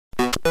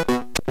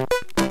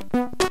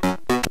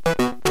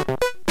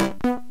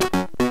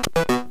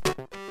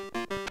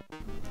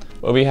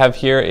What we have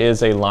here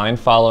is a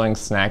line-following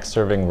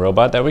snack-serving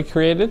robot that we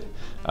created.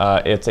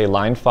 It's a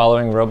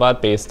line-following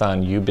robot based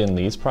on Yu Bin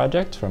Lee's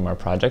project from our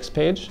projects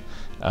page.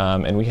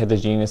 And we had the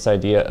genius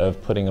idea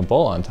of putting a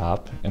bowl on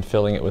top and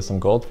filling it with some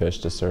goldfish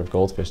to serve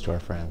goldfish to our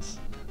friends.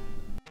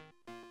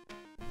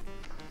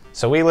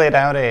 So we laid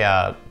out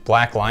a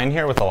black line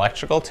here with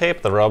electrical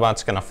tape. The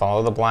robot's going to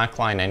follow the black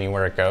line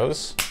anywhere it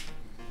goes.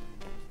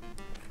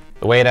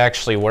 The way it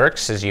actually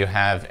works is you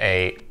have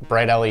a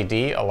bright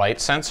LED, a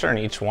light sensor, and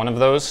each one of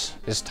those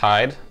is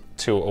tied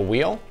to a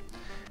wheel.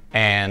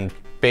 And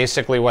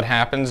basically what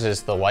happens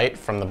is the light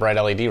from the bright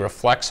LED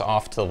reflects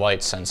off to the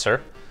light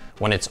sensor.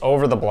 When it's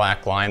over the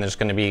black line, there's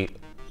going to be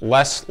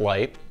less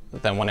light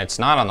than when it's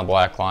not on the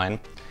black line.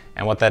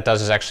 And what that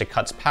does is actually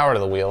cuts power to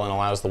the wheel and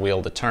allows the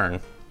wheel to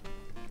turn.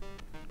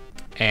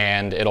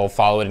 And it'll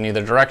follow it in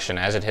either direction.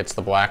 As it hits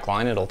the black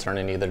line, it'll turn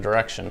in either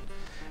direction.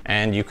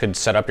 And you could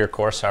set up your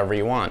course however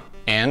you want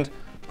and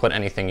put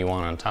anything you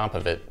want on top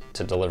of it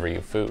to deliver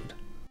you food.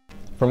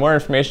 For more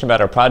information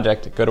about our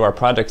project, go to our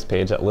projects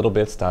page at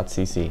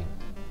littlebits.cc.